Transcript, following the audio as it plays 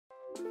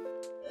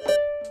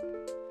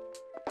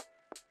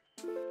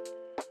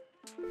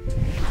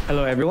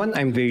Hello everyone,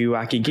 I'm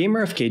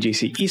TheJoaquiGamer of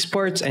KJC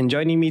Esports, and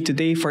joining me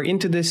today for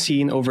Into the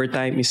Scene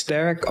Overtime is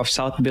Derek of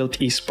South Built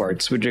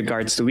Esports with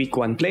regards to Week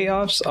 1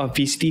 playoffs of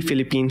VCT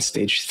Philippines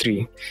Stage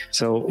 3.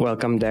 So,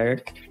 welcome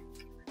Derek.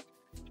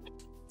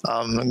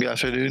 Good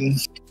afternoon.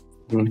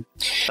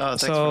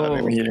 Thanks for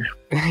having me here.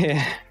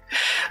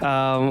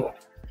 Yeah.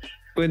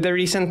 With the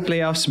recent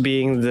playoffs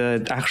being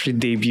the actual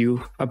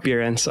debut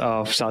appearance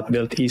of South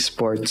Built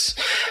Esports,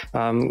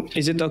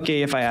 is it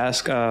okay if I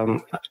ask,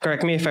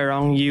 correct me if I'm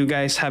wrong, you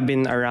guys have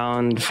been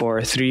around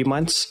for 3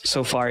 months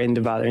so far in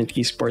the VALORANT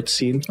Esports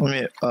scene?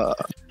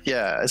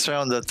 Yeah, it's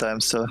around that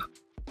time, so.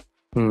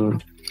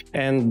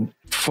 And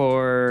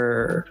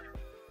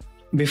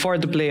before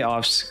the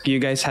playoffs, you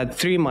guys had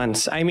 3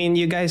 months. I mean,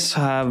 you guys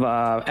have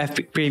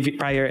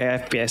prior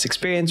FPS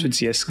experience with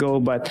CSGO,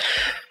 but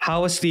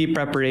how was the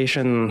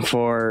preparation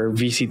for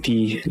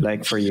VCT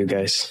like for you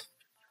guys?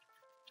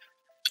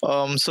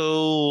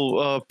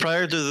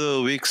 Prior to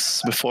the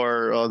weeks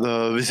before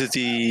the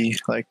VCT,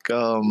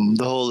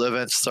 the whole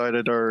event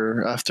started,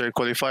 or after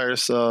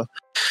qualifiers,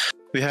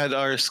 we had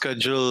our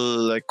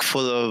schedule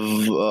full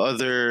of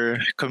other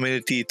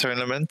community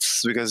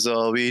tournaments because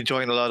we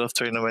joined a lot of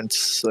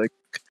tournaments,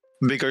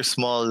 big or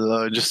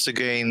small, just to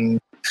gain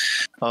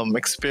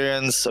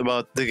experience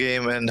about the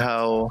game and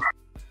how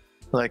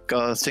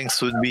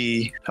things would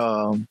be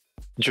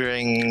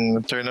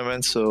during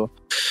tournaments. So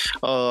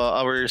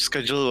our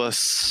schedule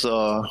was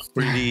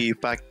really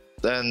packed,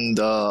 and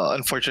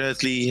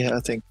unfortunately, I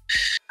think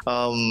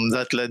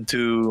that led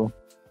to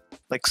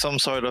some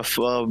sort of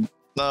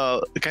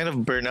kind of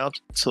burnout.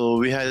 So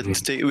we had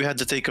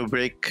to take a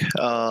break,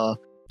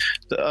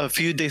 a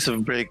few days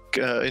of break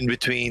in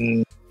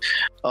between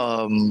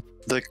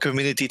the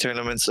community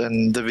tournaments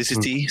and the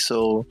VCT.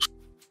 So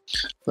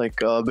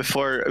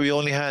before, we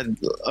only had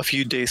a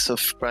few days of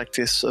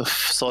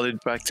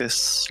solid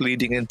practice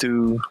leading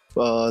into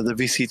the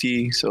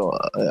VCT. So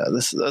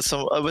that's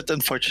a bit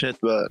unfortunate,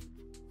 but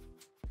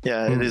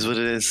yeah, it is what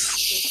it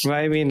is. Well,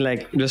 I mean,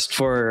 just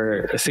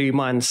for 3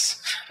 months,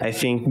 I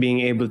think being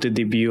able to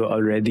debut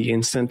already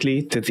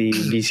instantly to the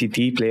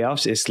VCT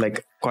playoffs is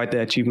quite the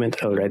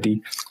achievement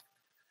already.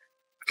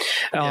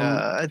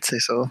 Yeah, I'd say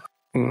so.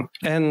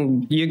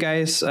 And you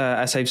guys,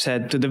 as I've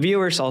said to the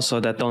viewers also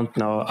that don't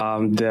know,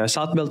 the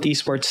South Built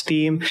Esports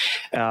team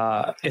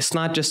is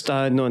not just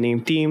a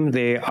no-name team.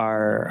 They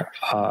are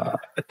a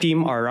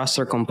team or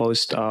roster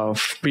composed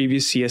of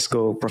previous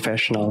CSGO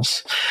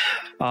professionals.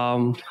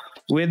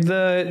 With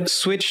the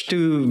switch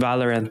to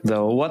VALORANT,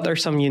 though, what are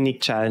some unique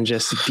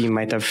challenges the team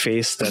might have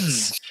faced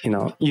that's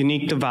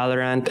unique to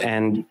VALORANT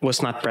and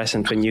was not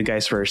present when you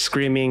guys were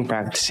scrimming,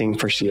 practicing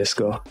for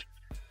CSGO?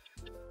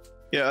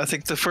 Yeah, I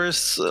think the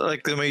first,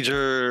 the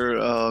major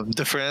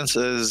difference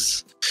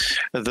is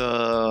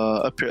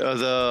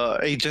the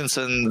agents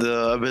and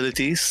the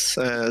abilities.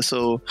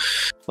 So,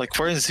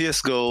 for in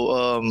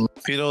CS:GO,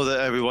 you know that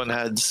everyone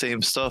had the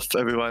same stuff,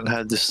 everyone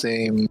had the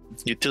same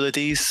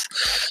utilities.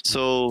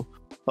 So,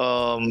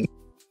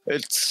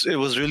 it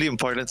was really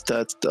important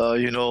that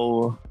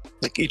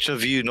each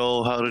of you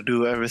know how to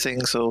do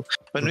everything. So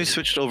when we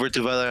switched over to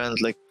VALORANT,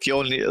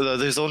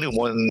 there's only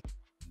one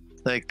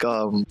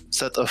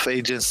set of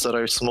agents that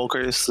are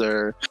smokers.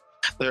 There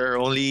are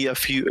only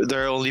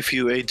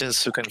few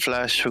agents who can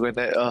flash, who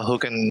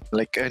can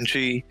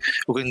entry,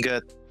 who can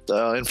get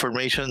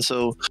information.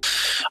 So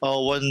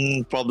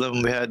one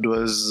problem we had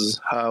was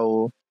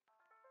how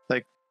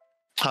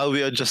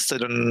we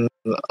adjusted on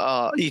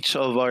each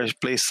of our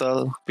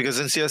playstyle, because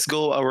in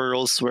CS:GO our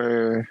roles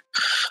were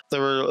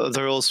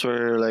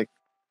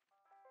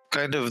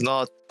kind of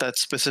not that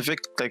specific.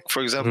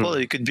 For example,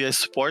 you could be a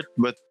support,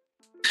 but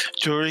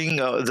during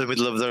the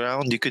middle of the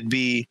round, you could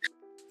be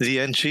the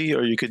entry,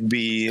 or you could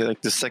be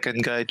the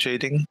second guy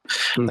trading.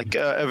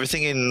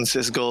 Everything in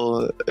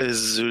CS:GO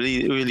is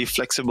really, really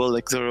flexible,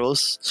 the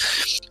roles.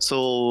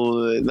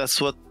 So that's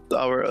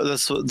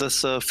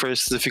the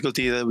first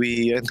difficulty that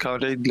we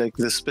encountered,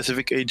 the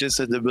specific agents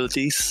and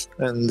abilities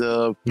and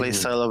the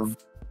playstyle of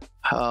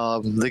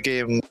the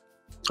game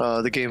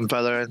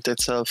VALORANT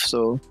itself.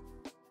 So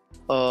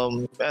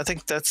I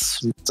think that's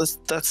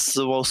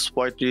the most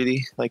part,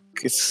 really.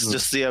 It's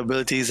just the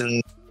abilities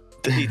and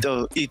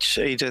each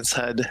agent's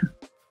had.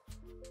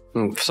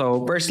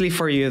 So personally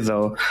for you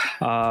though,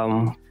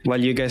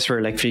 while you guys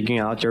were figuring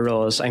out your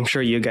roles, I'm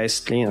sure you guys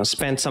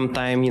spent some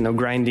time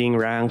grinding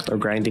ranked or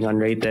grinding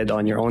unrated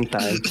on your own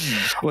time.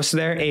 Was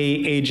there a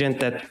agent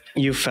that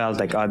you felt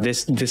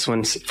this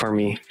one's for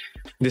me,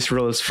 this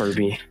role's for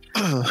me?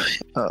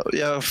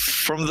 Yeah,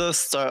 from the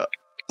start,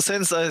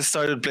 since I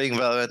started playing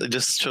VALORANT, I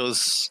just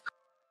chose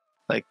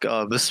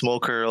the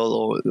smoker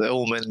or the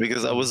Omen,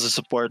 because I was a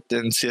support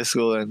in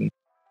CS:GO, and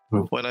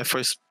when I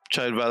first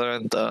tried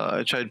VALORANT,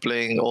 I tried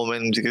playing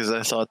Omen because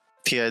I thought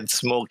he had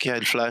smoke, he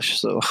had flash,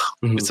 so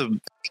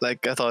I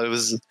thought it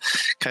was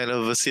kind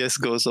of a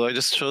CS:GO, so I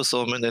just chose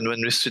Omen. And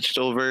when we switched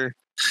over,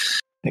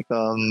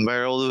 my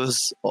role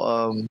was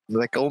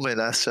Omen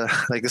as a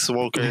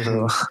smoker.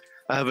 So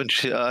I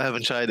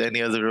haven't tried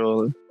any other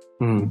role.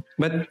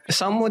 But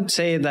some would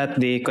say that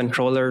the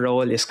controller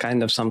role is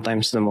kind of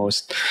sometimes the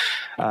most,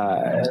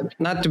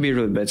 not to be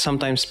rude, but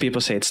sometimes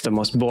people say it's the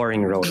most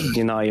boring role.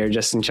 You know, you're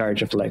just in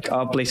charge of like,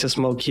 oh, place a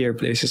smoke here,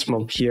 place a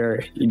smoke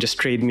here. You just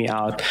trade me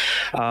out.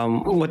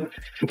 What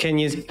can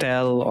you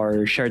tell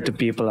or share to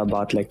people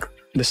about like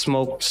the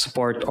smoke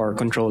support or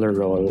controller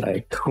role?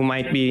 Like who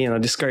might be,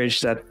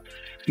 discouraged that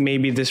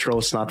maybe this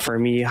role's not for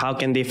me. How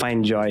can they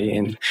find joy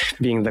in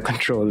being the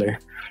controller?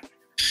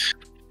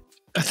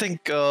 I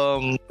think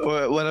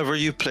whenever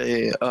you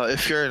play,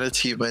 if you're in a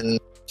team and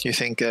you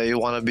think you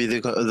want to be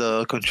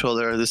the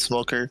controller or the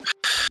smoker,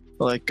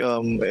 like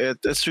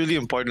it's really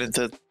important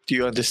that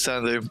you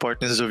understand the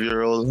importance of your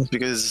role,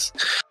 because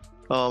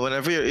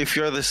if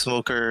you're the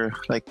smoker,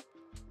 like,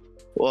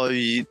 well,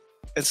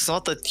 it's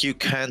not that you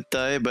can't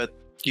die, but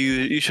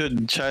you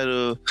should try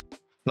to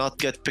not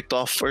get picked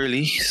off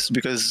early,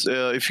 because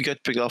if you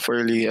get picked off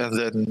early, and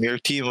then your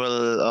team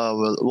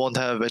won't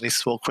have any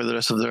smoke for the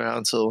rest of the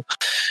round. So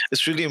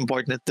it's really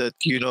important that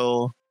you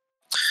know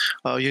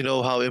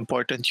how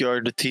important you are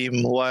to the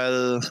team,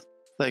 while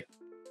like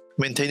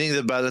maintaining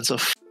the balance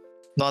of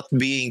not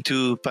being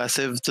too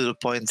passive to the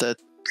point that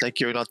like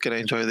you're not gonna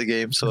enjoy the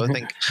game. So I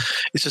think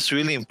it's just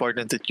really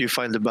important that you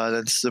find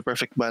the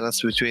perfect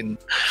balance between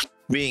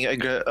being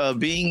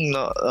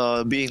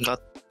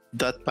not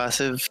that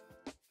passive,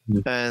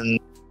 and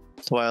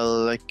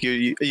while like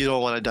you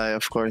don't want to die,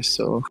 of course.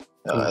 So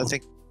I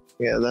think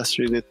that's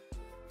really it.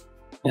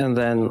 And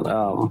then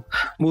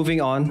moving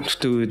on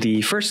to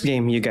the first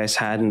game you guys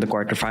had in the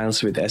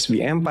quarterfinals with SB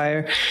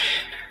Empire.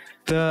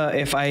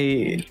 If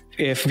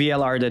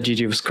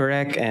VLR.GG was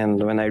correct,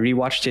 and when I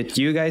rewatched it,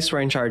 you guys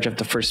were in charge of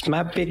the first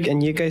map pick,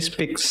 and you guys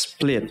picked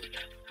Split,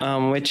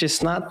 which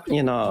is not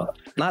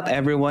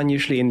everyone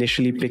usually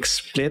initially picks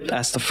Split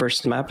as the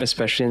first map,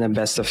 especially in a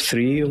best of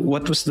 3.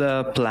 What was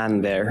the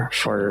plan there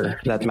for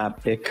that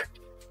map pick?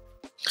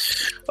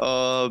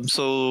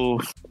 So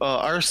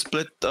our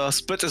split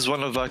is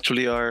one of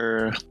actually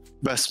our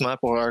best map,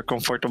 or our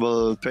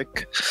comfortable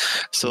pick.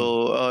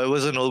 So it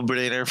was a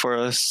no-brainer for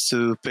us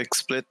to pick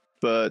Split,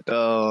 but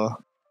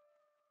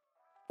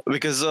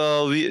because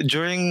we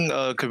during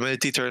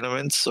community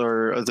tournaments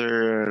or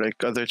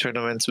other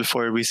tournaments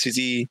before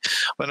VCT,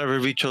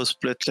 whenever we chose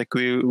Split, like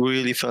we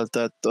really felt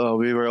that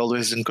we were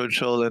always in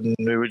control, and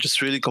we were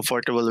just really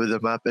comfortable with the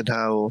map and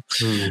how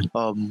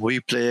we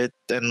play it,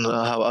 and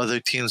how other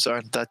teams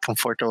aren't that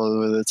comfortable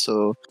with it.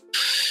 So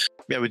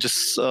yeah, we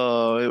just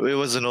it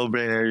was a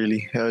no-brainer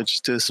really,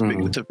 just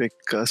to pick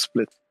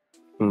Split.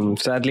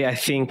 Sadly, I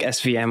think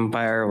SV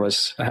Empire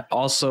was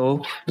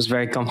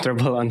very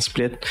comfortable on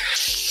Split.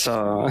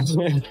 So,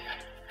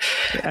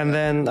 and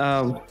then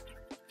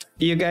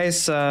you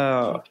guys,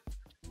 the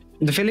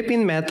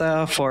Philippine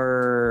meta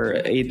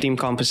for 8-team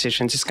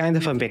compositions is kind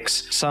of a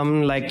mix.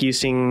 Some like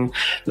using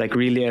like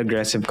really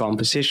aggressive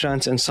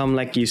compositions, and some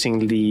like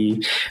using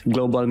the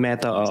global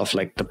meta of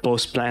like the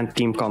post-plant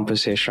team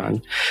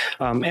composition.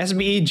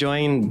 SBE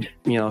joined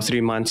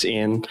 3 months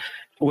in,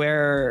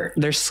 where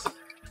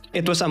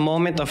it was a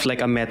moment of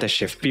like a meta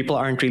shift. People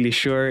aren't really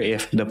sure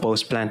if the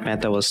post-plant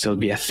meta will still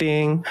be a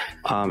thing.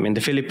 In the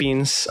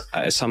Philippines,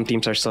 some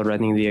teams are still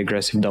running the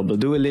aggressive double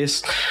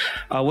duelist.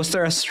 Was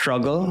there a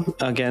struggle?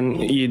 Again,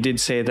 you did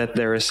say that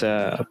there is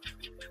a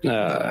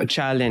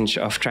challenge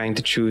of trying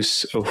to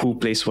choose who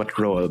plays what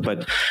role,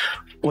 but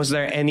was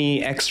there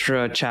any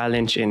extra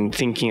challenge in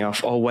thinking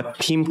of, what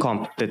team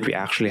comp that we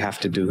actually have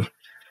to do?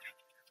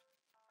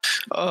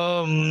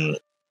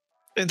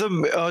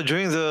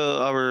 During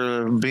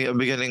our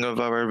beginning of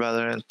our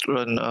Valorant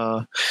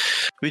run,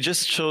 we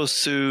just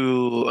chose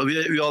to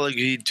we all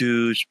agreed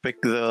to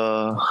pick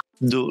the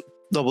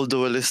double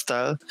duelist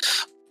style,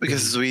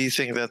 because we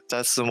think that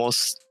that's the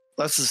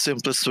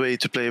simplest way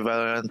to play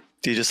Valorant.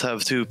 You just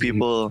have two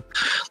people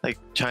like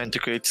trying to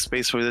create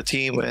space for the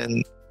team,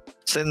 and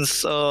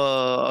since a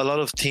lot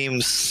of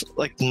teams,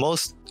 like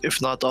most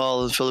if not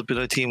all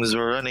Filipino teams,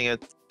 were running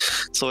it,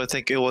 so I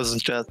think it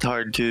wasn't that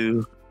hard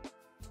to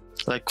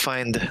like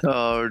find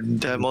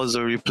demos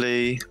or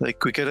replay. Like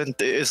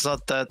it's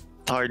not that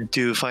hard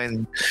to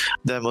find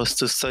demos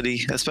to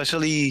study,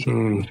 especially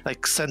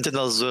like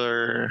Sentinels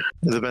were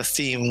the best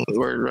team,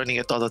 were running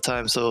it all the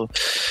time. So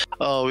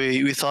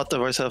we thought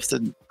of ourselves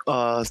that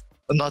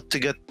not to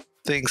get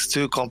things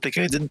too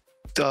complicated.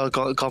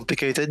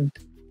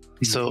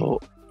 So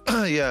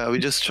yeah, we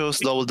just chose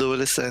double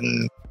duelists,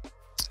 and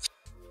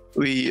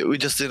we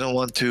just didn't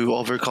want to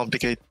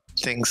overcomplicate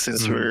things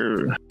since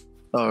we're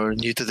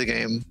new to the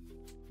game.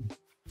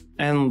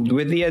 And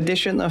with the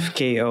addition of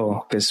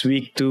KO, because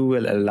week 2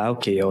 will allow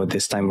KO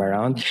this time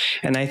around,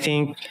 and I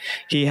think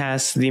he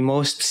has the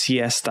most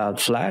CS style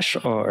flash,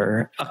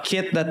 or a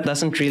kit that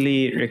doesn't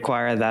really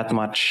require that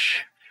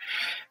much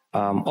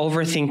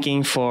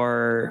overthinking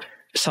for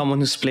someone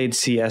who's played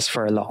CS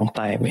for a long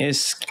time.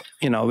 Is,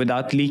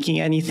 without leaking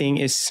anything,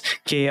 is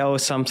KO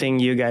something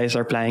you guys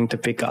are planning to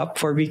pick up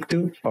for week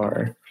 2,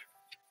 or?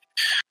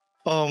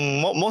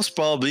 Most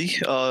probably,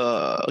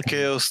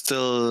 KO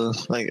still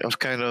like I've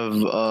kind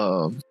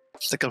of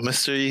like a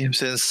mystery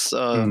since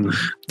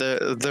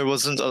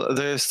there's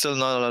still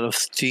not a lot of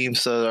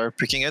teams that are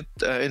picking it.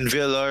 In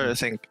VLR, I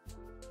think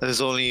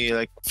there's only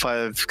like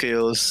 5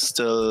 KOs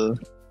still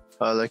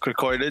like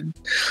recorded,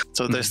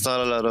 so there's not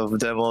a lot of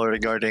demo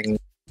regarding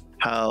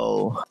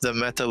how the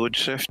meta would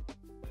shift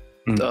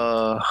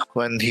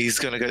when he's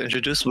gonna get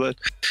introduced. But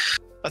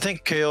I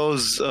think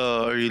KOs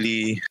are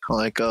really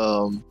like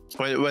when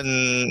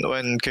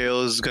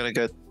KOs gonna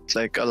get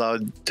like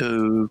allowed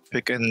to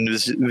pick in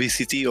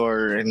VCT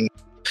or in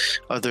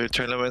other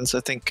tournaments. I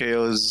think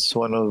KO is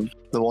one of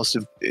the most.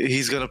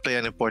 He's gonna play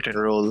an important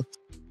role.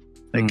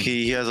 Like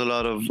he has a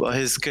lot of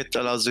his kit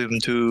allows him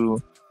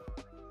to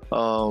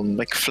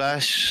like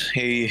flash.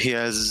 He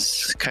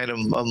has kind of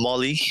a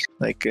molly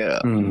like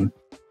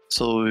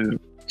so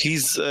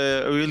he's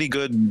a really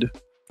good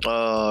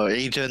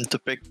agent to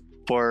pick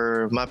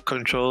for map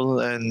control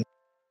and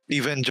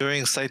even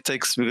during side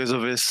takes because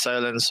of his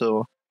silence.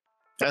 So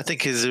I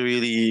think he's a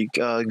really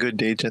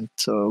good agent.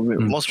 So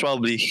most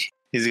probably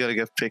he's gonna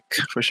get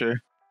picked for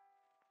sure.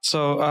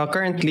 So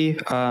currently,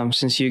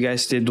 since you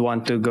guys did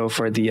want to go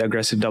for the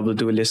aggressive double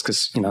duelist,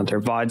 because there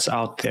are VODs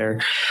out there,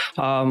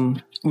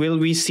 will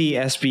we see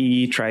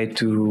SBE try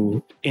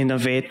to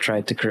innovate,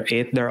 try to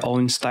create their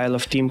own style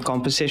of team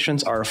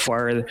compositions, or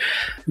for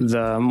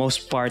the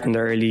most part in the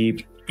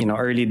early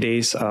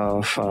days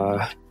of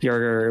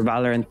your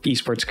Valorant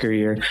esports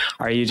career,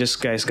 are you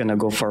just guys gonna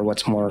go for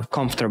what's more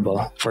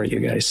comfortable for you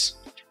guys?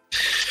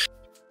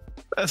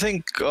 I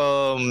think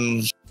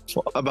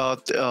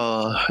about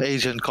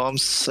agent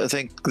comps, I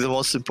think the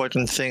most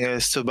important thing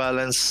is to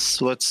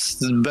balance what's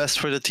best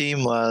for the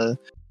team while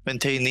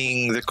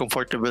maintaining the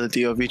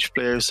comfortability of each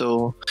player.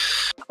 So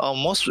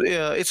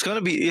it's gonna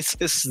be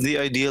it's the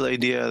ideal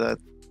idea that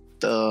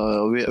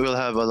we will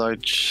have a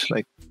large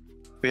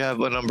we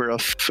have a number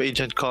of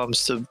agent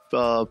comps to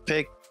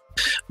pick,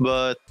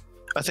 but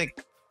I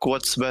think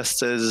what's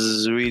best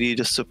is really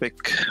just to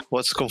pick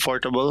what's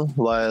comfortable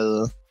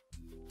while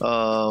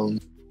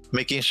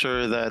making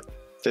sure that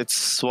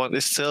it's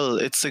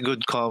a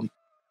good comp.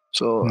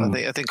 So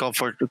I think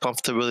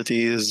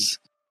comfortability is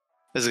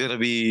gonna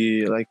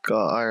be like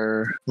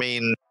our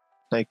main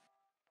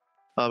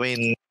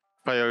main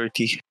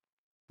priority.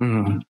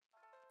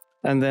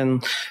 And then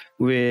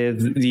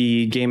with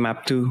the game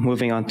map 2,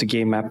 moving on to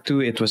game map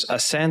 2, it was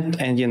Ascent.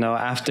 And,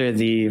 after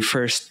the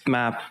first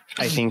map,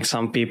 I think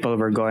some people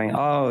were going,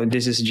 oh,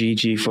 this is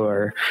GG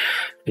for,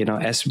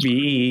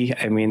 SBE.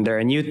 I mean, they're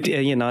a new,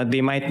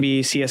 they might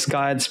be CS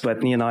gods,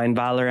 but, in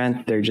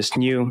Valorant, they're just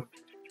new.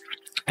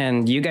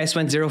 And you guys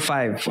went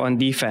 0-5 on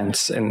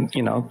defense. And,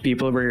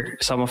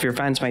 some of your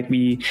fans might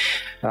be,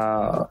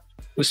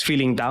 was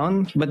feeling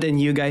down, but then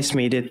you guys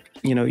made it.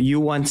 You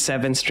won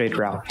 7 straight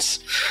rounds.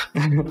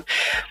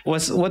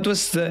 Is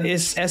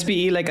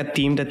SBE like a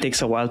team that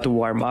takes a while to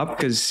warm up?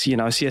 Because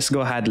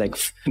CSGO had like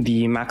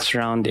the max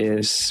round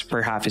is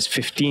per half is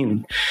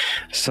 15.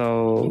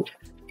 So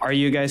are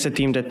you guys a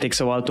team that takes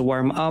a while to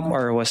warm up,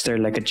 or was there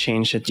like a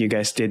change that you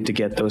guys did to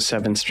get those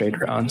 7 straight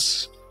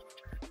rounds?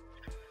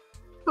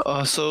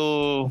 I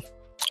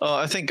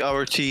think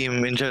our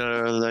team in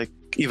general, like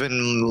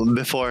even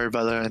before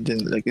Valorant in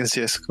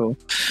CSGO,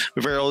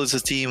 we were always a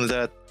team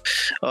that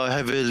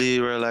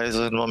heavily relies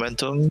on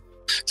momentum.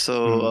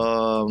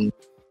 So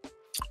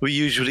we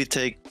usually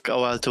take a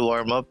while to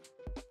warm up.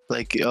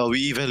 Like we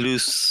even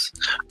lose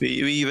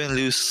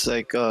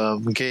like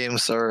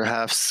games or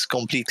halves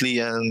completely,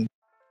 and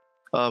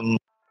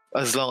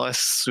as long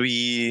as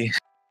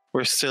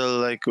we're still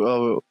like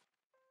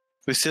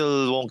we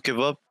still won't give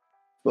up.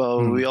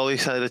 We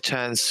always had a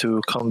chance to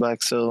come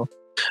back. So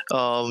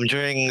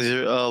during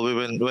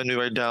when we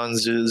were down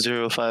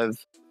 0-5,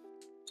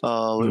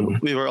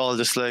 we were all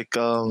just like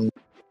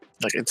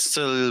it's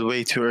still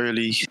way too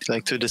early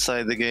to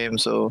decide the game,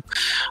 so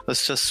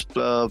let's just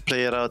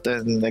play it out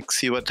and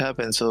see what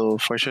happens. So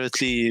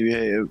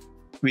fortunately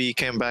we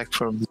came back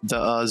from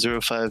the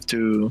 0-5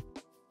 to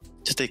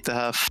take the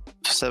half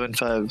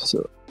 7-5.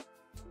 So.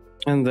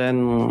 And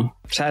then,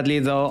 sadly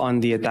though, on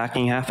the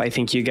attacking half, I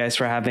think you guys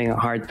were having a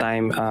hard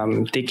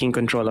time taking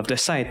control of the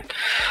site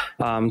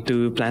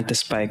to plant the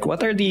spike.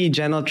 What are the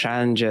general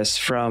challenges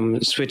from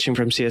switching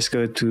from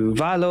CSGO to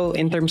Valo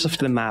in terms of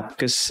the map?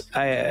 Because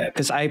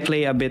I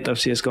play a bit of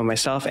CSGO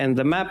myself, and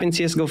the map in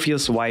CSGO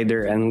feels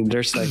wider, and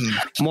there's like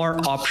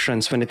more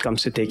options when it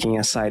comes to taking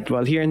a site.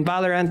 While here in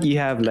Valorant, you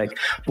have like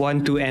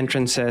 1-2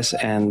 entrances,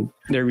 and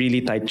they're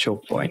really tight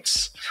choke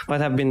points.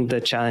 What have been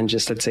the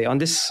challenges, let's say, on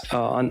this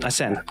on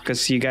Ascent?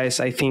 Because you guys,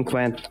 I think,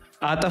 went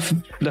out of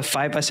the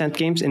 5 Ascent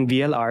games in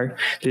VLR.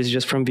 This is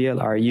just from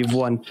VLR. You've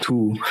won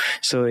 2.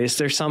 So is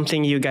there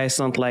something you guys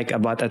don't like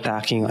about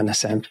attacking on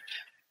Ascent?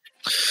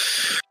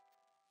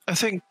 I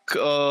think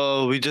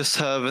we just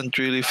haven't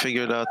really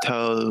figured out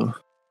how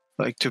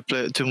to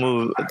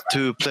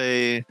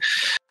play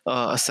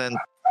Ascent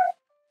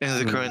in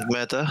the current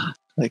meta.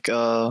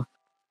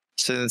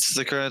 Since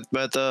the current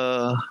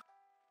meta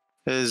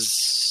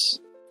is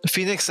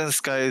Phoenix and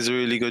Sky is a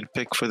really good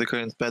pick for the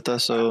current meta.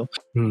 So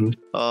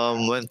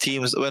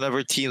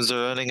whenever teams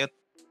are running it,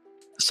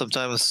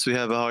 sometimes we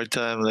have a hard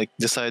time like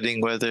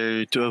deciding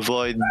whether to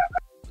avoid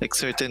like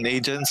certain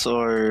agents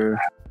or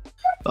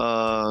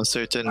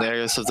certain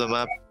areas of the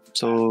map.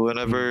 So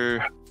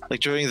whenever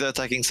like during the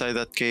attacking side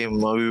that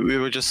game, we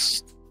were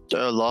just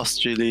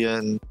lost really,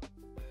 and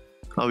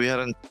we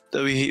hadn't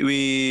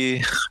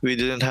we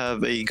didn't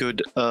have a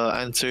good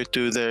answer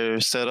to their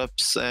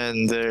setups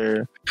and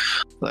their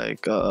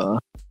like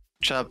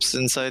traps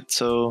inside.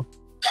 So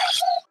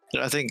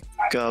I think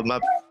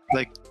map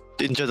like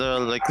in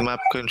general, like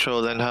map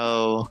control and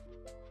how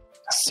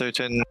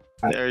certain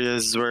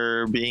areas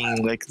were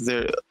being like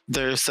their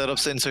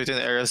setups in certain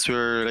areas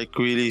were like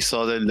really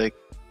solid. Like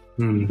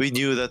we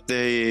knew that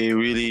they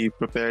really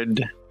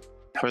prepared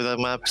for that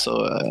map.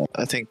 So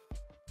I think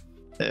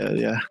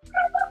yeah.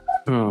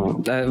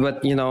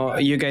 But you know,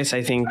 you guys,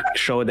 I think,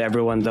 showed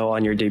everyone though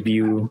on your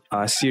debut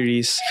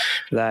series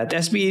that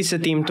SBE is a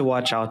team to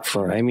watch out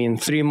for. I mean,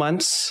 3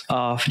 months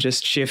of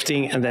just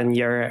shifting, and then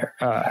you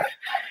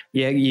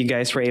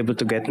guys were able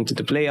to get into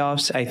the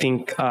playoffs. I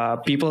think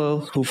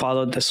people who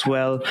followed as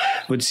well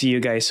would see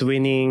you guys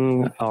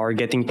winning or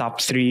getting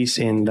top threes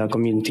in the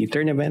community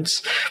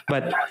tournaments.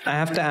 But I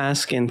have to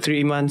ask, in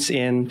 3 months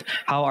in,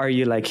 how are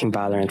you liking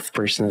Valorant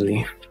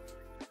personally?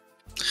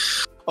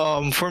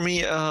 For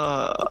me,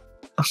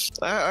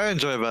 I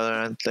enjoy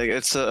Valorant. Like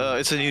it's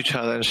a new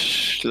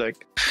challenge.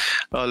 Like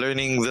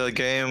learning the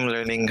game,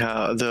 learning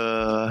how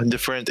the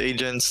different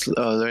agents,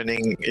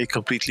 learning a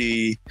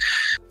completely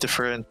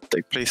different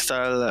like play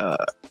style.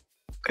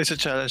 It's a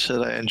challenge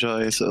that I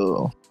enjoy.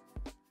 So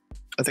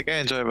I think I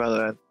enjoy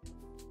Valorant.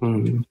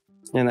 And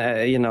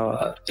you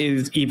know,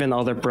 even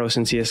other pros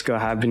in CSGO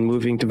have been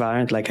moving to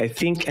Valorant. Like I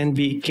think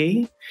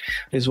NBK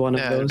is one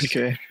of those.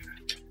 NBK.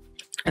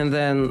 And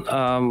then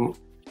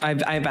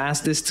I've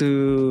asked this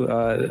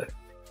to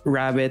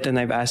Rabbit, and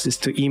I've asked this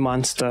to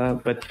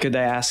eMonster, but could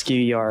I ask you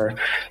your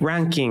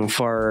ranking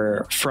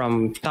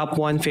from top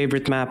 1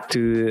 favorite map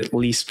to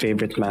least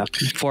favorite map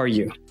for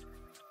you?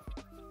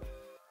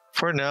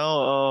 For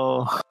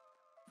now,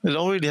 I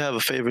don't really have a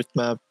favorite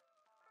map.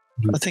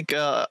 I think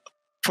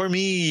for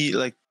me,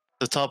 like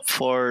the top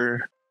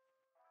 4,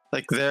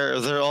 like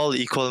they're all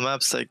equal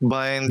maps, like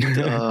Bind,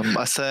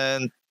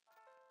 Ascent,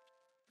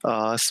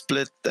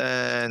 Split,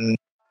 and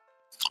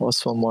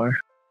what's one more?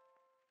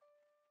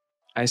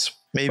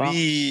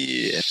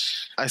 Maybe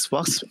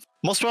Icebox.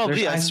 Most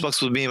probably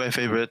Icebox would be my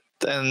favorite,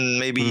 and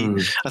maybe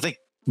I think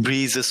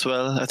Breeze as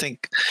well. I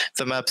think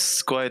the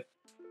map's quite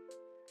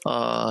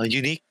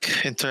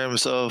unique in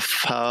terms of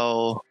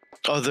how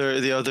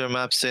the other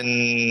maps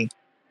in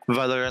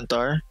Valorant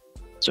are.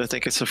 So I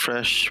think it's a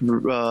fresh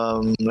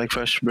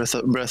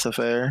breath of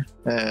air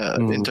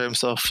in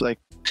terms of like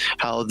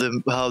how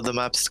the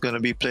map's gonna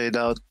be played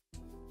out.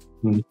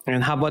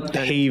 And how about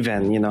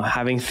Haven, you know,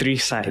 having 3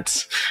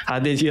 sites? How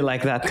did you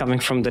like that coming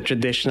from the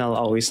traditional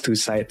always 2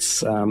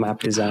 sites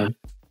map design?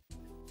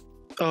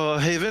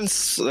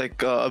 Haven's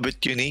like a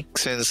bit unique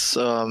since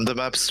the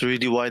map's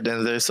really wide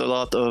and there's a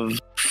lot of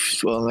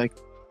like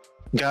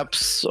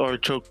gaps or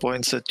choke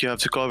points that you have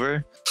to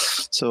cover.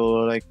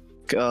 So like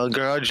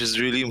garage is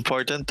really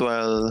important,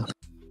 while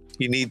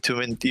you need to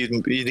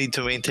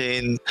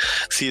maintain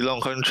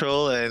C-long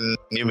control, and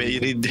you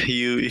need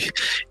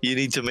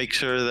to make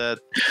sure that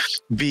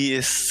B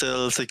is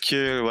still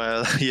secure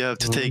while you have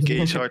to take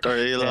A short or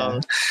A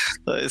long.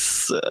 Yeah.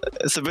 So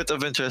it's a bit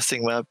of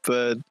interesting map,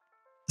 but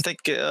I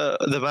think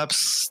the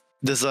map's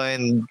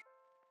designed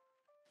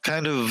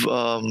kind of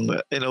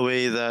in a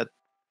way that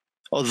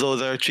although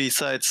there are 3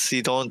 sites,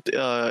 you don't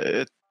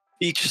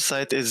each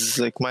site is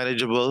like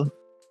manageable.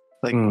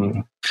 Like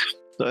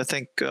so I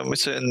think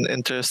it's an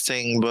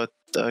interesting but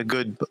a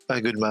good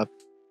map.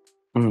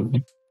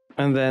 And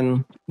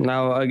then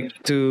now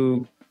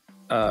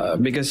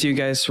because you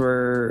guys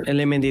were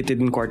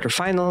eliminated in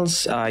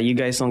quarterfinals, you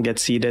guys don't get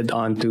seeded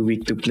onto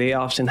week 2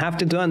 playoffs and have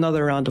to do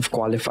another round of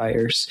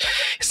qualifiers.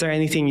 Is there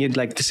anything you'd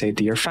like to say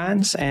to your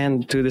fans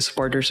and to the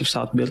supporters of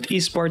South Built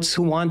Esports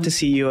who want to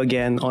see you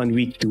again on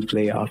week 2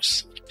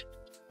 playoffs?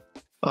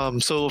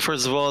 So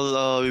first of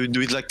all,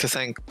 we'd like to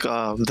thank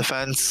the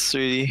fans,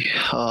 really,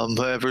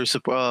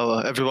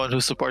 everyone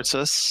who supports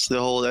us, the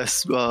whole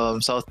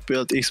South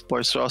Built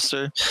Esports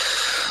roster.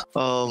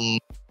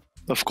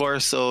 Of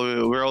course, so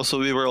we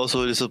were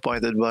also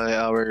disappointed by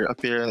our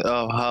appearance,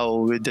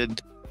 how we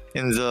did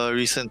in the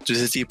recent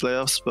VCT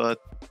playoffs, but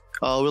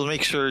we'll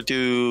make sure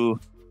to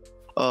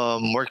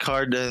work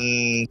hard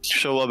and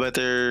show a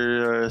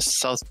better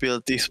South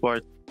Built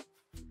Esports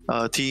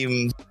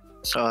team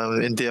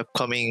in the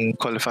upcoming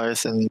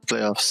qualifiers and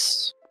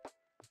playoffs.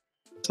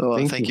 So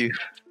thank you.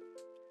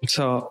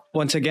 So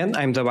once again,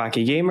 I'm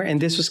TheJoaquiGamer,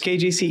 and this was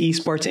KJC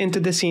Esports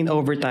Into the Scene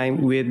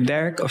Overtime with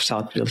Derek of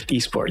South Built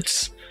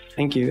Esports.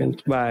 Thank you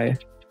and bye.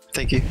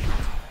 Thank you.